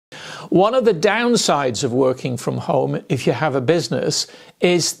One of the downsides of working from home, if you have a business,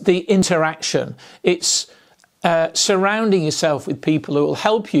 is the interaction. It's surrounding yourself with people who will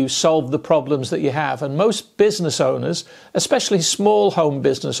help you solve the problems that you have. And most business owners, especially small home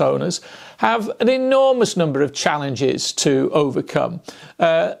business owners, have an enormous number of challenges to overcome.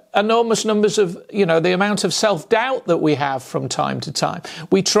 Enormous numbers of, the amount of self-doubt that we have from time to time.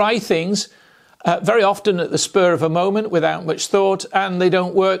 We try things very often at the spur of a moment without much thought, and they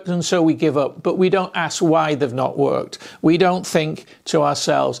don't work, and so we give up. But we don't ask why they've not worked. We don't think to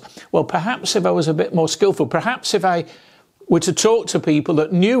ourselves, well, perhaps if I was a bit more skillful, perhaps if I were to talk to people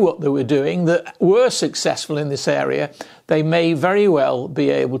that knew what they were doing, that were successful in this area, they may very well be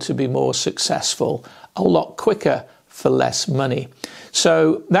able to be more successful a lot quicker for less money.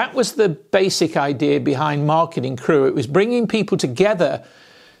 So that was the basic idea behind Marketing Crew. It was bringing people together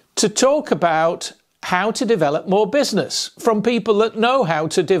to talk about how to develop more business from people that know how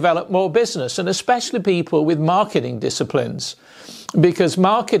to develop more business, and especially people with marketing disciplines. Because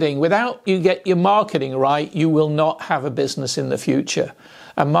marketing, without you get your marketing right, you will not have a business in the future.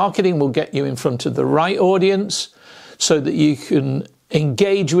 And marketing will get you in front of the right audience so that you can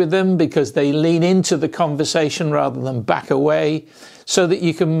engage with them because they lean into the conversation rather than back away, so that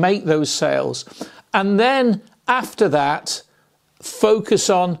you can make those sales. And then after that, focus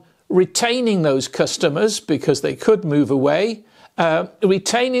on retaining those customers because they could move away,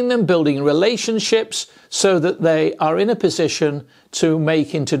 retaining them, building relationships so that they are in a position to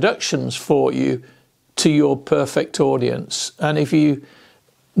make introductions for you to your perfect audience. And if you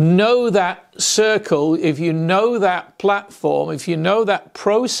know that circle, if you know that platform, if you know that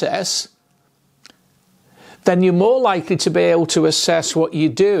process, then you're more likely to be able to assess what you're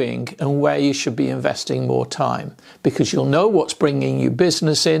doing and where you should be investing more time, because you'll know what's bringing you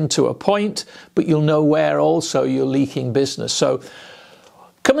business in to a point, but you'll know where also you're leaking business. So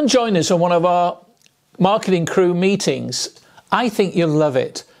come and join us on one of our Marketing Crew meetings. I think you'll love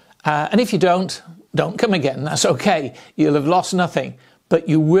it. And if you don't come again. That's okay. You'll have lost nothing, but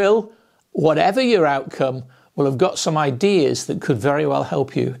you will, whatever your outcome, will have got some ideas that could very well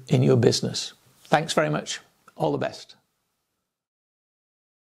help you in your business. Thanks very much. All the best.